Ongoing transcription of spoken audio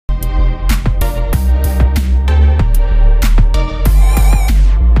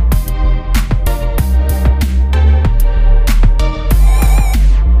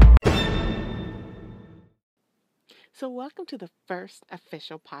welcome to the first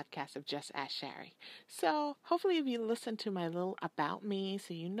official podcast of Just Ask Shari. So, hopefully, if you listen to my little about me,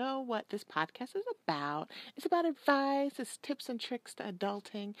 so you know what this podcast is about. It's about advice, it's tips and tricks to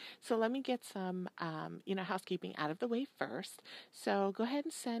adulting. So, let me get some, housekeeping out of the way first. So, go ahead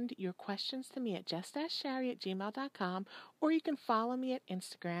and send your questions to me at justaskshari@gmail.com, or you can follow me at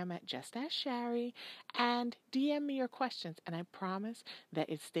Instagram at justaskshari and DM me your questions. And I promise that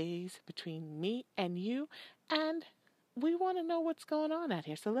it stays between me and you. And we want to know what's going on out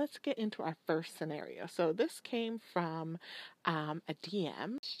here. So let's get into our first scenario. So this came from a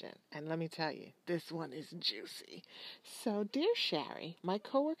DM. And let me tell you, this one is juicy. So, dear Shari, my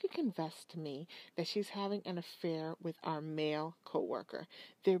coworker confessed to me that she's having an affair with our male coworker.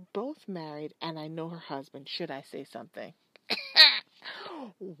 They're both married, and I know her husband. Should I say something?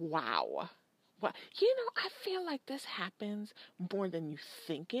 Wow. Well, I feel like this happens more than you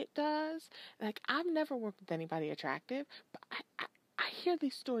think it does. Like, I've never worked with anybody attractive, but I hear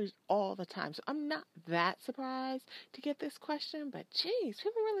these stories all the time. So I'm not that surprised to get this question, but geez,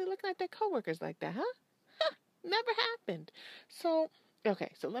 people really looking at their coworkers like that, huh? Never happened. So,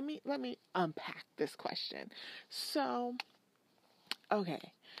 okay, so let me unpack this question. So,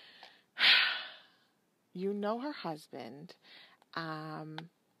 okay. You know her husband.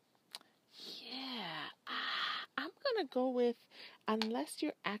 I'm going to go with, unless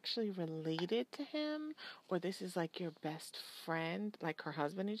you're actually related to him, or this is like your best friend, like her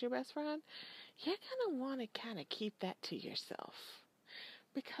husband is your best friend, you're going to want to kind of keep that to yourself.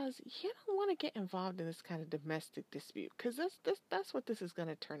 Because you don't want to get involved in this kind of domestic dispute. Because that's what this is going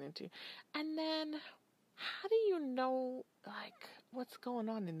to turn into. And then, how do you know, like, what's going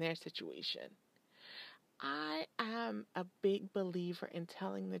on in their situation? I am a big believer in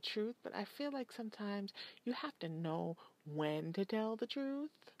telling the truth, but I feel like sometimes you have to know when to tell the truth.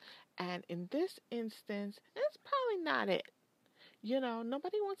 And in this instance, that's probably not it.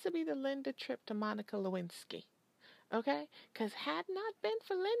 Nobody wants to be the Linda Tripp to Monica Lewinsky. Okay? Because had not been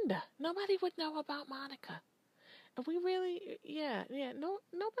for Linda, nobody would know about Monica. And we really, no,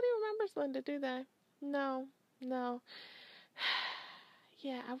 nobody remembers Linda, do they? No.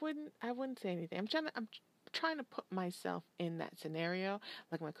 Yeah, I wouldn't say anything. I'm trying to put myself in that scenario.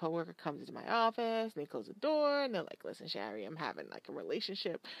 Like, my coworker comes into my office and they close the door and they're like, listen, Shari, I'm having like a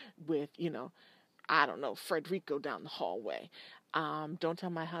relationship with, I don't know, Frederico down the hallway. Don't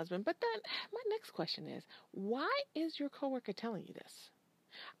tell my husband. But then my next question is, why is your coworker telling you this?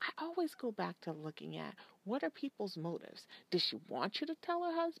 I always go back to looking at, what are people's motives? Does she want you to tell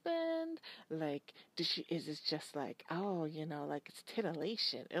her husband? Like, is it just like, oh, like it's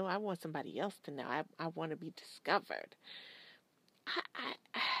titillation. Oh, I want somebody else to know. I want to be discovered. I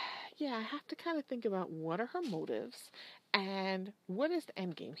have to kind of think about, what are her motives and what is the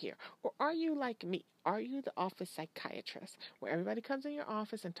end game here? Or are you like me? Are you the office psychiatrist where everybody comes in your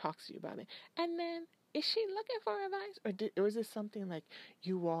office and talks to you about it? And then, is she looking for advice? Or is it something like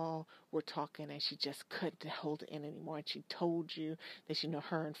you all were talking and she just couldn't hold it in anymore and she told you that,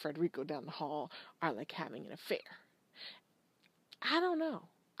 her and Frederico down the hall are like having an affair? I don't know.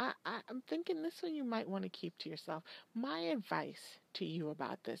 I'm thinking this one you might want to keep to yourself. My advice to you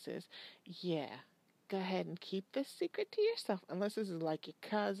about this is, go ahead and keep this secret to yourself, unless this is like your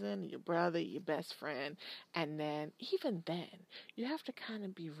cousin, your brother, your best friend. And then, even then, you have to kind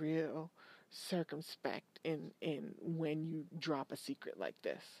of be real circumspect in when you drop a secret like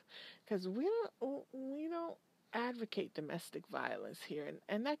this. Because we don't advocate domestic violence here,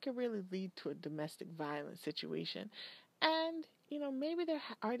 and that could really lead to a domestic violence situation. And, maybe they're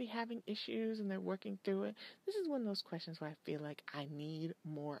already having issues and they're working through it. This is one of those questions where I feel like I need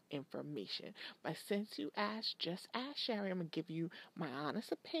more information. But since you asked, just ask Shari. I'm going to give you my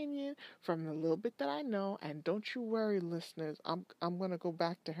honest opinion from the little bit that I know. And don't you worry, listeners. I'm going to go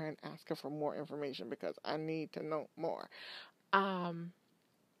back to her and ask her for more information because I need to know more.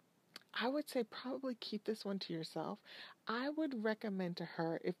 I would say probably keep this one to yourself. I would recommend to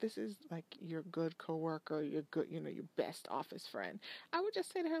her, if this is like your good coworker, your good, your best office friend, I would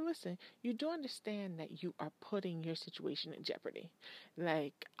just say to her, listen, you do understand that you are putting your situation in jeopardy.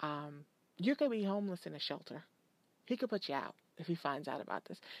 Like, you could be homeless in a shelter. He could put you out if he finds out about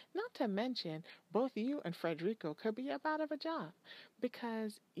this. Not to mention, both you and Frederico could be out of a job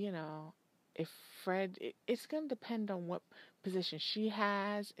because, if it's going to depend on what position she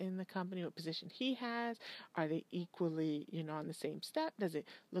has in the company, what position he has. Are they equally, on the same step? Does it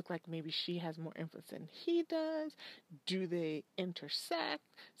look like maybe she has more influence than he does? Do they intersect?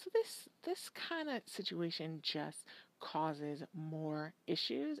 So this kind of situation just causes more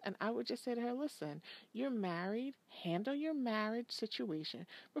issues. And I would just say to her, listen, you're married, handle your marriage situation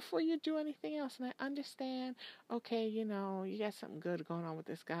before you do anything else. And I understand, okay, you got something good going on with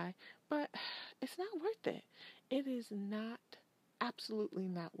this guy, but it's not worth it. It is not, absolutely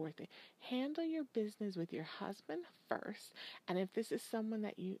not worth it. Handle your business with your husband first. And if this is someone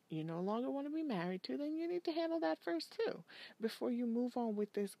that you no longer want to be married to, then you need to handle that first too before you move on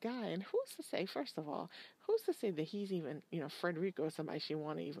with this guy. And who's to say, first of all, who's to say that he's even, Frederico or somebody she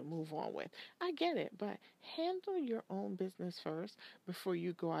want to even move on with? I get it, but handle your own business first before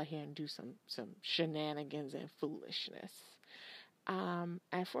you go out here and do some shenanigans and foolishness.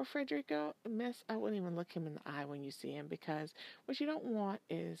 And for Frederico, miss, I wouldn't even look him in the eye when you see him, because what you don't want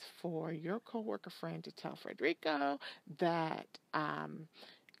is for your coworker friend to tell Frederico that,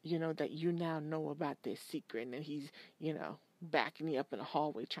 that you now know about this secret and that he's, backing you up in the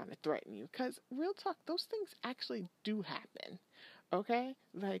hallway trying to threaten you. Because real talk, those things actually do happen. Okay?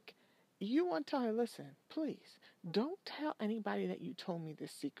 Like, you want to tell her, listen, please, don't tell anybody that you told me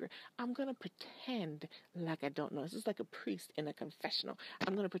this secret. I'm going to pretend like I don't know. This is like a priest in a confessional.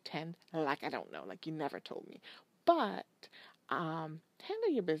 I'm going to pretend like I don't know, like you never told me. But handle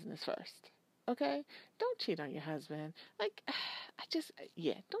your business first. Okay? Don't cheat on your husband. Like,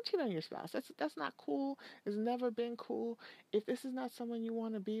 don't cheat on your spouse. That's not cool. It's never been cool. If this is not someone you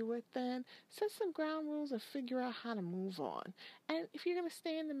want to be with, then set some ground rules and figure out how to move on. And if you're going to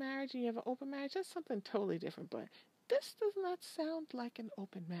stay in the marriage and you have an open marriage, that's something totally different. But this does not sound like an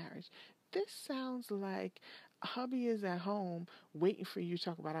open marriage. This sounds like hubby is at home waiting for you to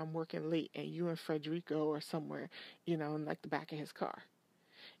talk about I'm working late and you and Frederico are somewhere, in like the back of his car.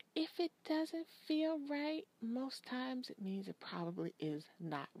 If it doesn't feel right, most times it means it probably is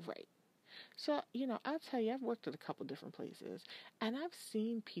not right. So, I'll tell you, I've worked at a couple different places and I've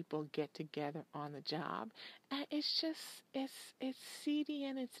seen people get together on the job, and it's seedy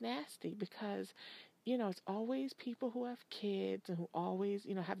and it's nasty because it's always people who have kids and who always,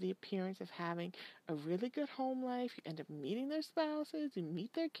 have the appearance of having a really good home life. You end up meeting their spouses, you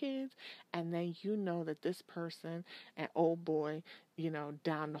meet their kids, and then you know that this person and old boy,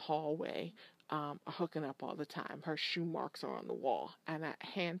 down the hallway, are hooking up all the time. Her shoe marks are on the wall. And I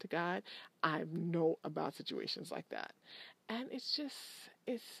hand to God, I know about situations like that. And it's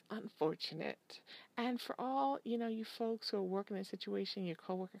unfortunate. And for all, you folks who are working in a situation, your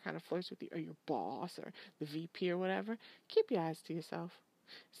coworker kind of flirts with you, or your boss, or the VP, or whatever, keep your eyes to yourself.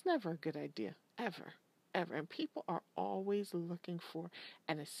 It's never a good idea, ever, ever. And people are always looking for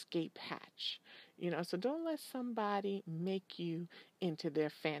an escape hatch, so don't let somebody make you into their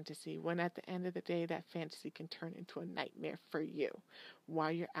fantasy when at the end of the day, that fantasy can turn into a nightmare for you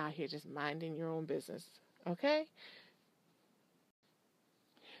while you're out here just minding your own business, okay?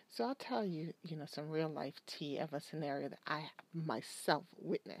 So I'll tell you, some real life tea of a scenario that I myself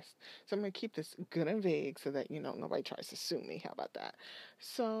witnessed. So I'm going to keep this good and vague so that, nobody tries to sue me. How about that?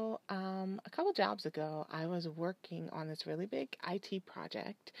 So a couple jobs ago, I was working on this really big IT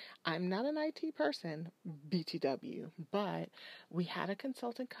project. I'm not an IT person, BTW, but we had a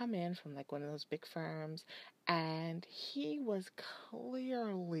consultant come in from like one of those big firms, and he was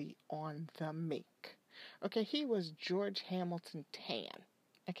clearly on the make. Okay, he was George Hamilton tan.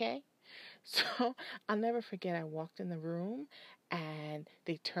 Okay? So I'll never forget, I walked in the room and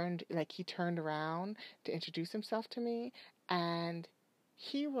he turned around to introduce himself to me, and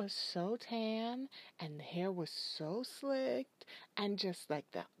he was so tan and the hair was so slicked, and just like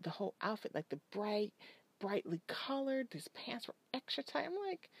the whole outfit, like the brightly colored, his pants were extra tight. I'm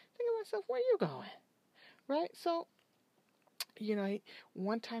like thinking to myself, where are you going? Right? So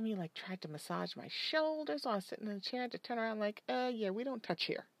one time he like tried to massage my shoulders while I was sitting in the chair, to turn around like, yeah, we don't touch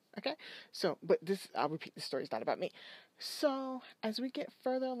here. Okay? So, but I'll repeat, the story's not about me. So, as we get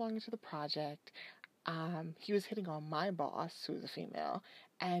further along into the project, he was hitting on my boss, who was a female,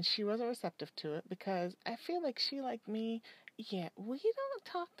 and she wasn't receptive to it because I feel like she, like me, yeah, we don't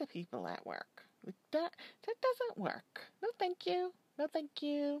talk to people at work. That doesn't work. No, thank you. No, thank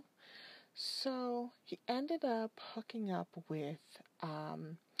you. So he ended up hooking up with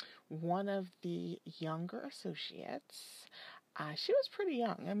one of the younger associates. She was pretty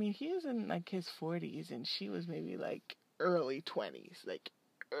young. I mean, he was in like his 40s and she was maybe like early 20s, like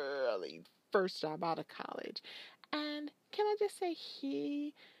early first job out of college. And can I just say,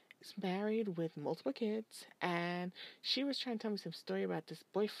 he is married with multiple kids, and she was trying to tell me some story about this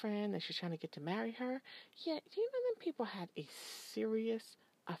boyfriend that she's trying to get to marry her. Yeah, do you know them people had a serious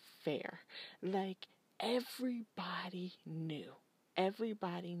affair? Like, everybody knew.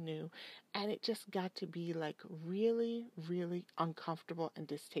 everybody knew, and it just got to be like really, really uncomfortable and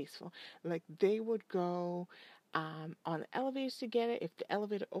distasteful. Like they would go on the elevators together. If the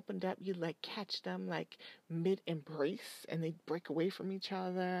elevator opened up, you'd like catch them like mid embrace, and they'd break away from each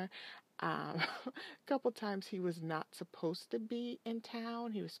other. A couple times he was not supposed to be in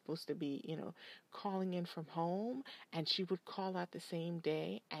town. He was supposed to be, calling in from home, and she would call out the same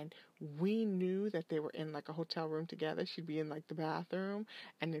day, and we knew that they were in like a hotel room together. She'd be in like the bathroom,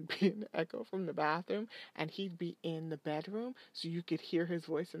 and there'd be an echo from the bathroom, and he'd be in the bedroom, so you could hear his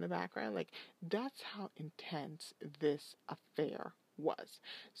voice in the background. Like, that's how intense this affair was.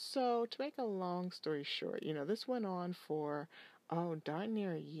 So, to make a long story short, this went on for, oh, darn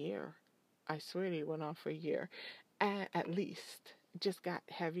near a year. I swear it went on for a year, at least. It just got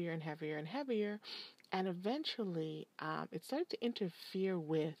heavier and heavier and heavier, and eventually it started to interfere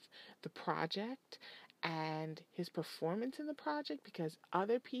with the project and his performance in the project, because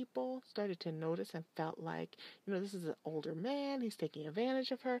other people started to notice and felt like, this is an older man, he's taking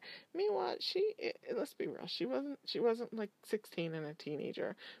advantage of her. Meanwhile, let's be real, she wasn't like 16 and a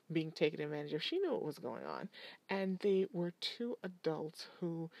teenager being taken advantage of. She knew what was going on, and they were two adults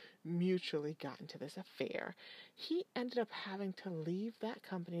who mutually got into this affair. He ended up having to leave that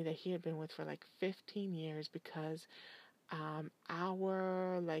company that he had been with for like 15 years because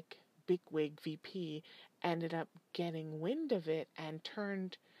our like bigwig VP ended up getting wind of it and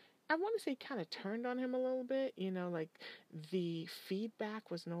I want to say kind of turned on him a little bit. Like the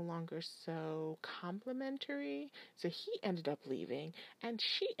feedback was no longer so complimentary. So he ended up leaving, and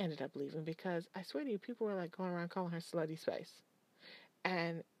she ended up leaving because I swear to you, people were like going around calling her Slutty Spice.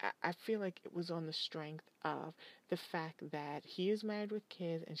 And I feel like it was on the strength of the fact that he is married with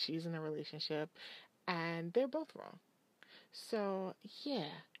kids and she's in a relationship, and they're both wrong. So, yeah,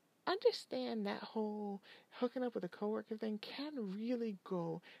 understand that whole hooking up with a coworker thing can really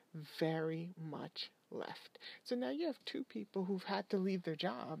go very much left. So now you have two people who've had to leave their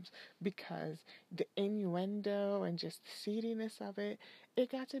jobs because the innuendo and just the seediness of it,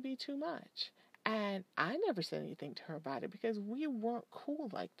 it got to be too much. And I never said anything to her about it because we weren't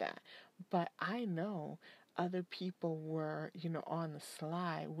cool like that. But I know other people were, on the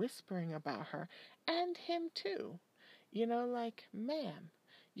sly whispering about her, and him too. Like, ma'am,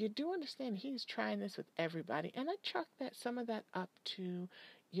 you do understand he's trying this with everybody. And I chalk some of that up to,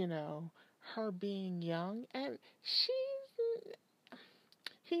 her being young, and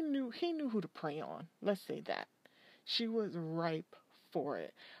he knew who to prey on. Let's say that. She was ripe for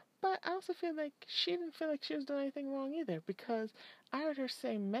it. But I also feel like she didn't feel like she was doing anything wrong either, because I heard her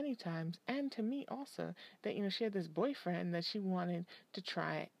say many times, and to me also, that, she had this boyfriend that she wanted to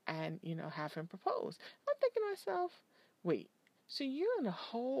try and, have him propose. I'm thinking to myself, wait, so you're in a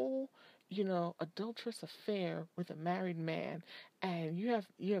whole, adulterous affair with a married man, and you have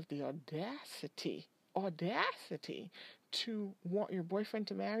the audacity to want your boyfriend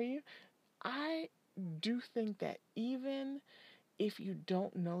to marry you? I do think that even if you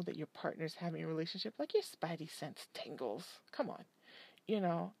don't know that your partner's having a relationship, like your spidey sense tingles. Come on. You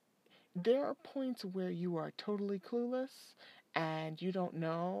know, there are points where you are totally clueless and you don't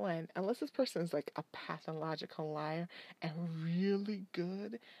know, and unless this person is like a pathological liar and really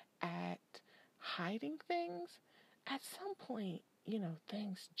good at hiding things, at some point,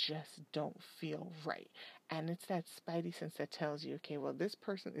 things just don't feel right. And it's that spidey sense that tells you, okay, well, this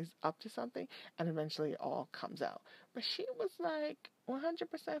person is up to something, and eventually it all comes out. But she was like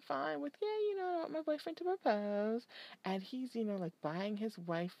 100% fine with, yeah, I want my boyfriend to propose. And he's, like buying his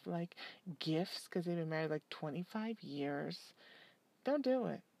wife like gifts because they've been married like 25 years. Don't do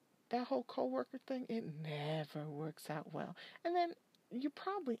it. That whole coworker thing, it never works out well. And then you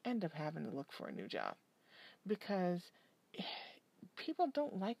probably end up having to look for a new job because people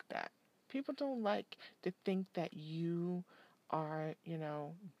don't like that. People don't like to think that you are,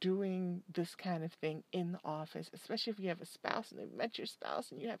 doing this kind of thing in the office, especially if you have a spouse and they've met your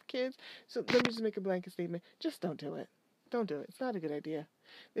spouse and you have kids. So let me just make a blanket statement. Just don't do it. Don't do it. It's not a good idea.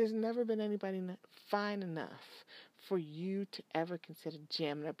 There's never been anybody fine enough for you to ever consider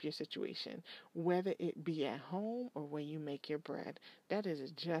jamming up your situation, whether it be at home or where you make your bread. That is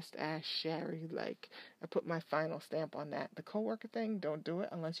just as Sherry. Like, I put my final stamp on that. The coworker thing, don't do it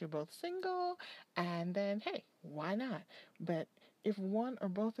unless you're both single. And then, hey, why not? But if one or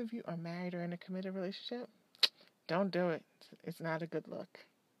both of you are married or in a committed relationship, don't do it. It's not a good look.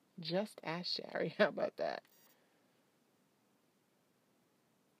 Just ask Sherry. How about that?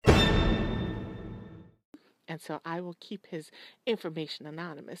 And so I will keep his information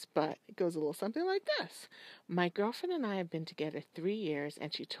anonymous, but it goes a little something like this. My girlfriend and I have been together 3 years,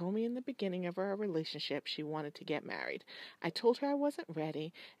 and she told me in the beginning of our relationship she wanted to get married. I told her I wasn't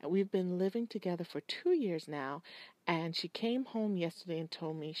ready, and we've been living together for 2 years now, and she came home yesterday and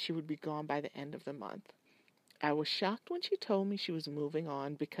told me she would be gone by the end of the month. I was shocked when she told me she was moving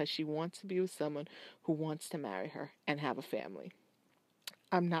on because she wants to be with someone who wants to marry her and have a family.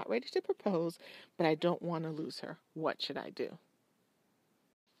 I'm not ready to propose, but I don't want to lose her. What should I do?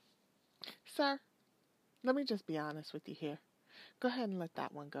 Sir, let me just be honest with you here. Go ahead and let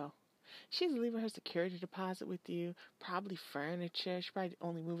that one go. She's leaving her security deposit with you, probably furniture. She probably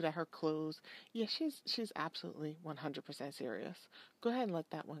only moved out her clothes. Yeah, she's absolutely 100% serious. Go ahead and let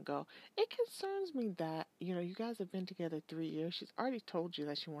that one go. It concerns me that, you guys have been together 3 years. She's already told you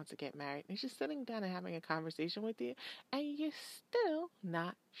that she wants to get married, and she's sitting down and having a conversation with you, and you're still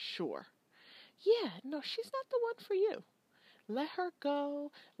not sure. Yeah, no, she's not the one for you. Let her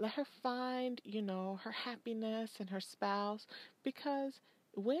go. Let her find, her happiness and her spouse, because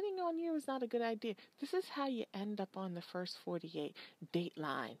waiting on you is not a good idea. This is how you end up on the first 48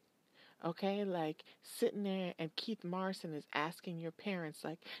 Dateline. Okay, like sitting there and Keith Morrison is asking your parents,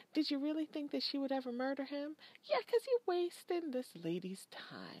 like, did you really think that she would ever murder him? Yeah, because you're wasting this lady's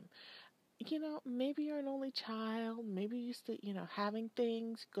time. Maybe you're an only child. Maybe you're used to, having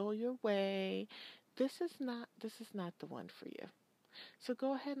things go your way. This is not the one for you. So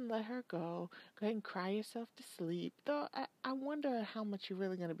go ahead and let her go. Go ahead and cry yourself to sleep. Though I wonder how much you're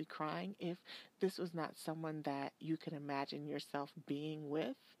really going to be crying if this was not someone that you can imagine yourself being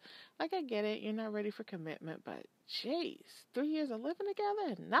with. Like, I get it, you're not ready for commitment, but jeez, 3 years of living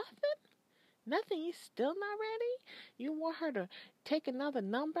together and nothing? Nothing? You still not ready? You want her to take another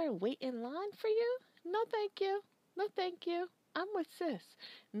number and wait in line for you? No, thank you. No, thank you. I'm with sis.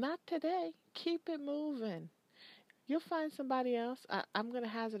 Not today. Keep it moving. You'll find somebody else. I'm going to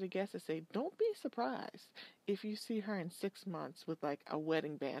hazard a guess and say, don't be surprised if you see her in 6 months with like a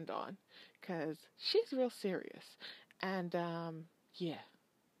wedding band on, because she's real serious. And yeah,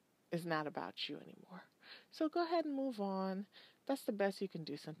 it's not about you anymore. So go ahead and move on. That's the best you can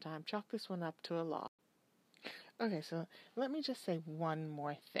do sometimes. Chalk this one up to a loss. Okay, so let me just say one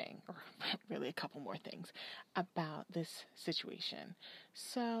more thing, or really a couple more things about this situation.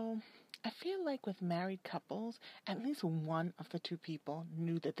 So I feel like with married couples, at least one of the two people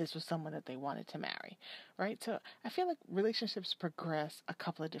knew that this was someone that they wanted to marry, right? So I feel like relationships progress a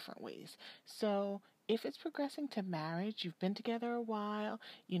couple of different ways. So if it's progressing to marriage, you've been together a while,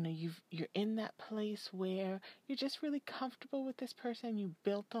 you're in that place where you're just really comfortable with this person, you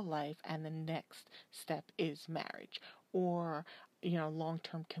built a life, and the next step is marriage or,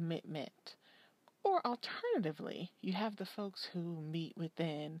 long-term commitment. Or alternatively, you have the folks who meet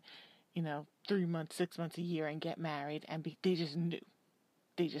within 3 months, 6 months, a year and get married and they just knew.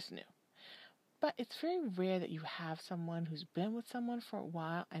 They just knew. But it's very rare that you have someone who's been with someone for a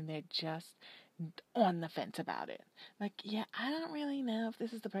while and they're just on the fence about it. Like, yeah, I don't really know if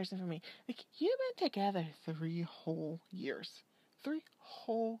this is the person for me. Like, you've been together 3 whole years. 3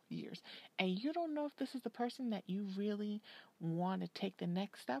 whole years. And you don't know if this is the person that you really want to take the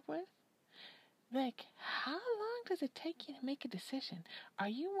next step with? Like, how long does it take you to make a decision? Are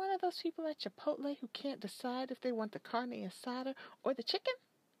you one of those people at Chipotle who can't decide if they want the carne asada or the chicken?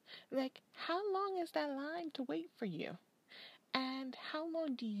 Like, how long is that line to wait for you? And how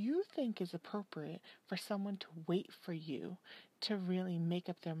long do you think is appropriate for someone to wait for you to really make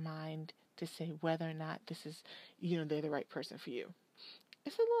up their mind to say whether or not this is, they're the right person for you?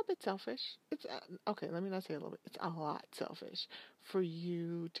 It's a little bit selfish. It's, okay, let me not say a little bit. It's a lot selfish for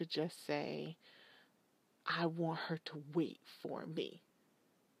you to just say, I want her to wait for me.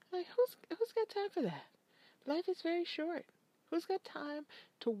 Like, who's got time for that? Life is very short. Who's got time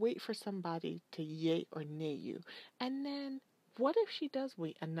to wait for somebody to yay or nay you? And then, what if she does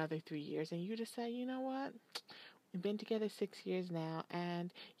wait another 3 years and you just say, you know what? We've been together 6 years now,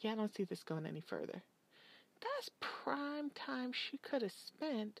 and yeah, I don't see this going any further. That's prime time she could have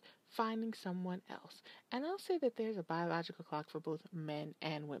spent finding someone else. And I'll say that there's a biological clock for both men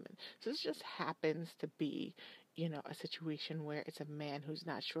and women. So this just happens to be, a situation where it's a man who's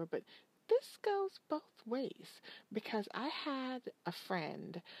not sure, but this goes both ways, because I had a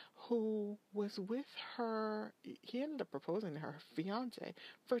friend who was with he ended up proposing to her fiance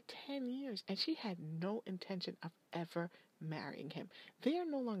for 10 years, and she had no intention of ever marrying him. They are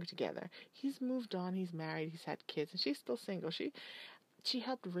no longer together. He's moved on, he's married, he's had kids, and she's still single. She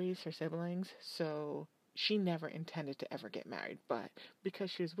helped raise her siblings, so she never intended to ever get married, but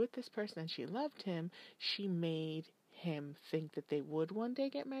because she was with this person and she loved him, she made him think that they would one day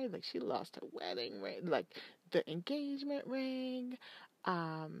get married. Like, she lost her wedding ring, like the engagement ring,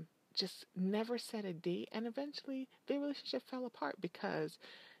 just never set a date, and eventually their relationship fell apart because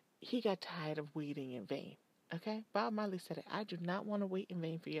he got tired of waiting in vain. Okay? Bob Marley said it. I do not want to wait in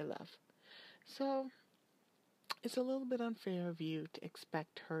vain for your love. So it's a little bit unfair of you to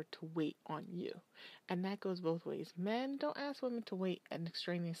expect her to wait on you. And that goes both ways. Men don't ask women to wait an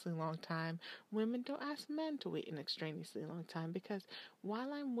extraneously long time. Women don't ask men to wait an extraneously long time, because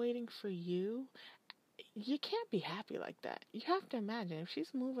while I'm waiting for you, you can't be happy like that. You have to imagine, if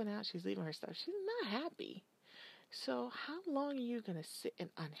she's moving out, she's leaving her stuff, she's not happy. So how long are you going to sit in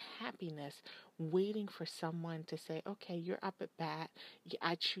unhappiness waiting for someone to say, okay, you're up at bat,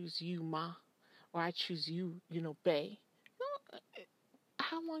 I choose you, ma, or I choose you, bae? No,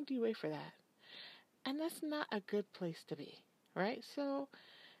 how long do you wait for that? And that's not a good place to be, right? So,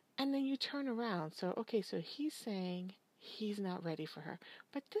 and then you turn around. So, okay, so he's saying he's not ready for her.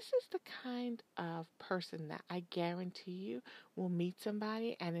 But this is the kind of person that I guarantee you will meet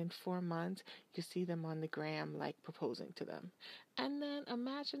somebody, and in 4 months, you see them on the gram, like, proposing to them. And then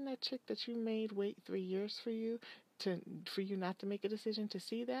imagine that chick that you made wait 3 years for you not to make a decision to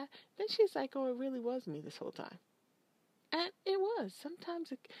see that. Then she's like, oh, it really was me this whole time. And it was.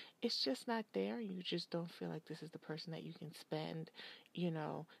 Sometimes it's just not there. You just don't feel like this is the person that you can spend,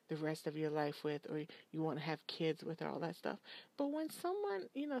 the rest of your life with, or you want to have kids with, or all that stuff. But when someone,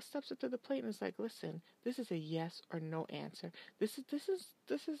 steps up to the plate and is like, listen, this is a yes or no answer. This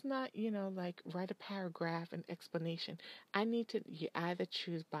is not, like, write a paragraph and explanation. I need to, you either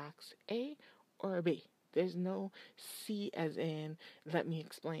choose box A or B. There's no C as in, let me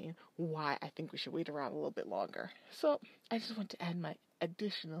explain why I think we should wait around a little bit longer. So I just want to add my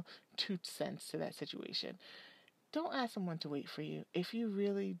additional 2 cents to that situation. Don't ask someone to wait for you if you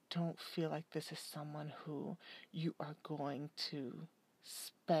really don't feel like this is someone who you are going to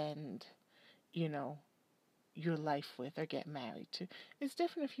spend, your life with or get married to. It's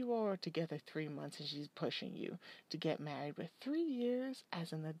different if you all are together 3 months and she's pushing you to get married. But 3 years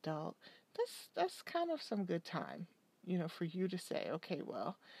as an adult, that's kind of some good time, for you to say, okay,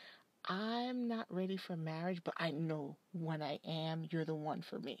 well, I'm not ready for marriage, but I know when I am, you're the one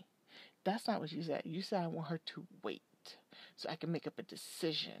for me. That's not what you said. You said I want her to wait so I can make up a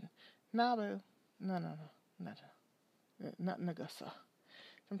decision. Nah, boo. No. Nothing to go, so.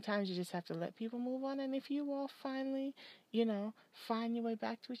 Sometimes you just have to let people move on, and if you all finally, find your way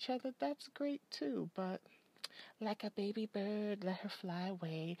back to each other, that's great too. But like a baby bird, let her fly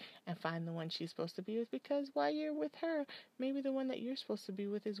away and find the one she's supposed to be with, because while you're with her, maybe the one that you're supposed to be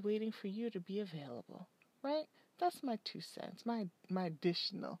with is waiting for you to be available, right? That's my 2 cents, my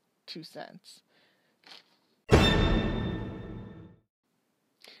additional 2 cents.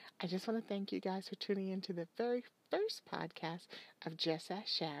 I just want to thank you guys for tuning in to the very first podcast of Just Ask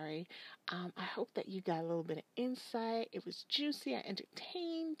Shari. I hope that you got a little bit of insight. It was juicy. I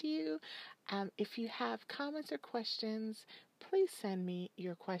entertained you. If you have comments or questions, please send me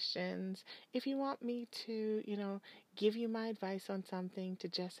your questions. If you want me to, give you my advice on something, to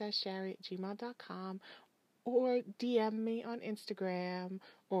justaskshari@gmail.com, or DM me on Instagram,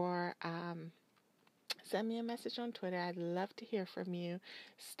 or send me a message on Twitter. I'd love to hear from you.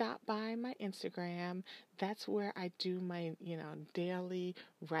 Stop by my Instagram. That's where I do my, daily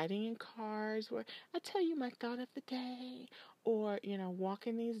writing in cars, where I tell you my thought of the day, or,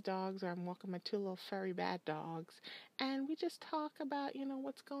 walking these dogs, or I'm walking my 2 little furry bad dogs, and we just talk about,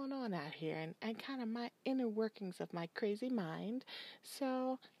 what's going on out here, and kind of my inner workings of my crazy mind.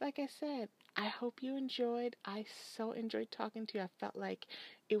 So, like I said, I hope you enjoyed. I so enjoyed talking to you. I felt like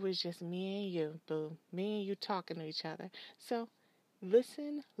it was just me and you, boo. Me and you talking to each other. So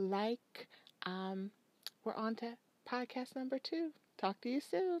listen, like, we're on to podcast number 2. Talk to you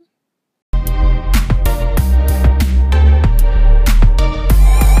soon.